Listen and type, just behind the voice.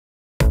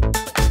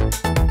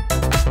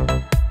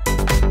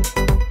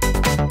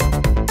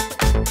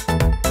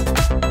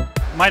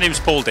My name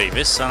is Paul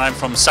Davies and I'm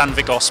from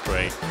Sandvik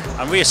Osprey,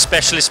 and we are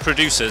specialist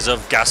producers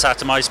of gas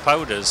atomized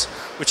powders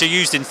which are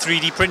used in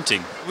 3D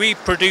printing. We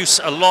produce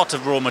a lot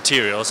of raw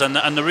materials, and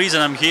the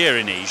reason I'm here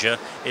in Asia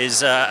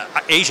is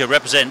Asia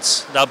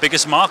represents our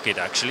biggest market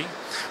actually.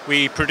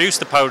 We produce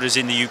the powders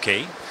in the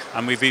UK,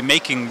 and we've been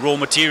making raw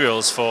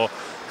materials for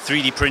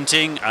 3D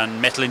printing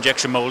and metal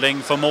injection molding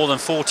for more than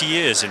 40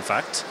 years in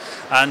fact,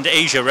 and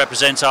Asia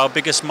represents our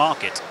biggest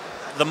market.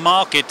 The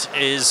market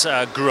is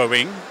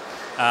growing.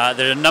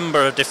 There are a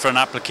number of different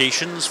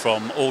applications,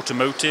 from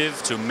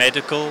automotive to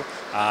medical,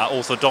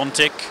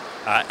 orthodontic,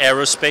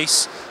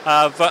 aerospace,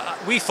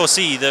 but we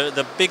foresee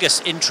the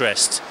biggest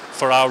interest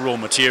for our raw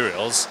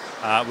materials,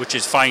 which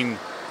is fine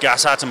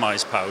gas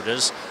atomized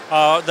powders,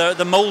 are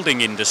the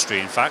moulding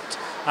industry in fact,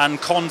 and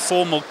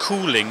conformal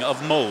cooling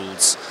of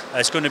moulds.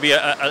 It's going to be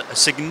a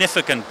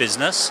significant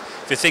business.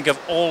 If you think of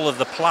all of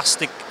the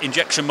plastic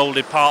injection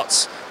molded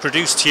parts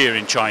produced here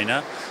in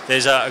China,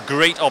 there's a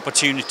great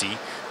opportunity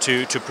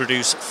to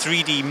produce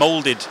 3D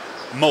molded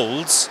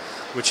molds,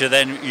 which are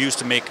then used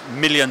to make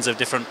millions of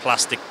different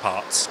plastic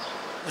parts.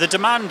 The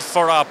demand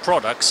for our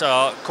products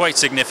are quite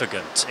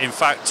significant. In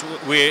fact,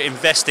 we're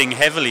investing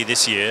heavily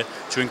this year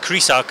to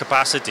increase our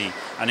capacity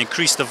and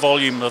increase the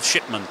volume of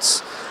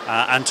shipments,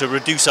 and to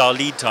reduce our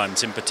lead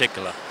times in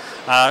particular.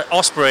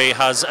 Osprey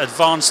has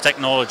advanced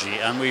technology,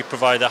 and we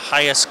provide the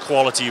highest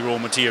quality raw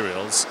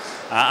materials,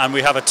 and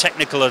we have a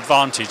technical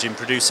advantage in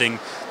producing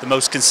the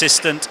most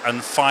consistent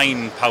and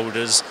fine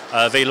powders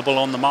available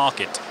on the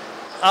market.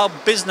 Our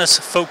business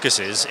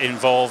focuses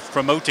involve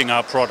promoting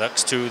our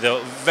products to the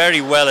very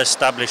well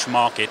established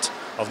market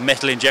of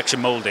metal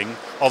injection molding,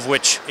 of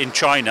which in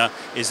China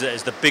is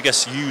the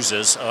biggest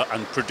users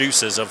and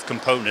producers of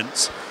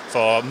components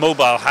for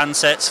mobile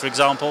handsets, for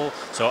example,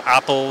 so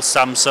Apple,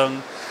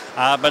 Samsung.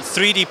 But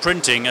 3D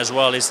printing as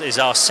well is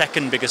our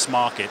second biggest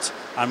market,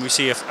 and we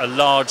see a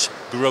large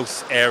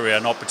growth area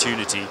and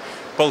opportunity,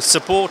 both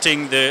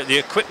supporting the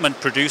equipment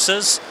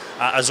producers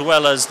as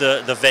well as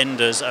the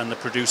vendors and the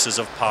producers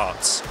of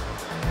parts.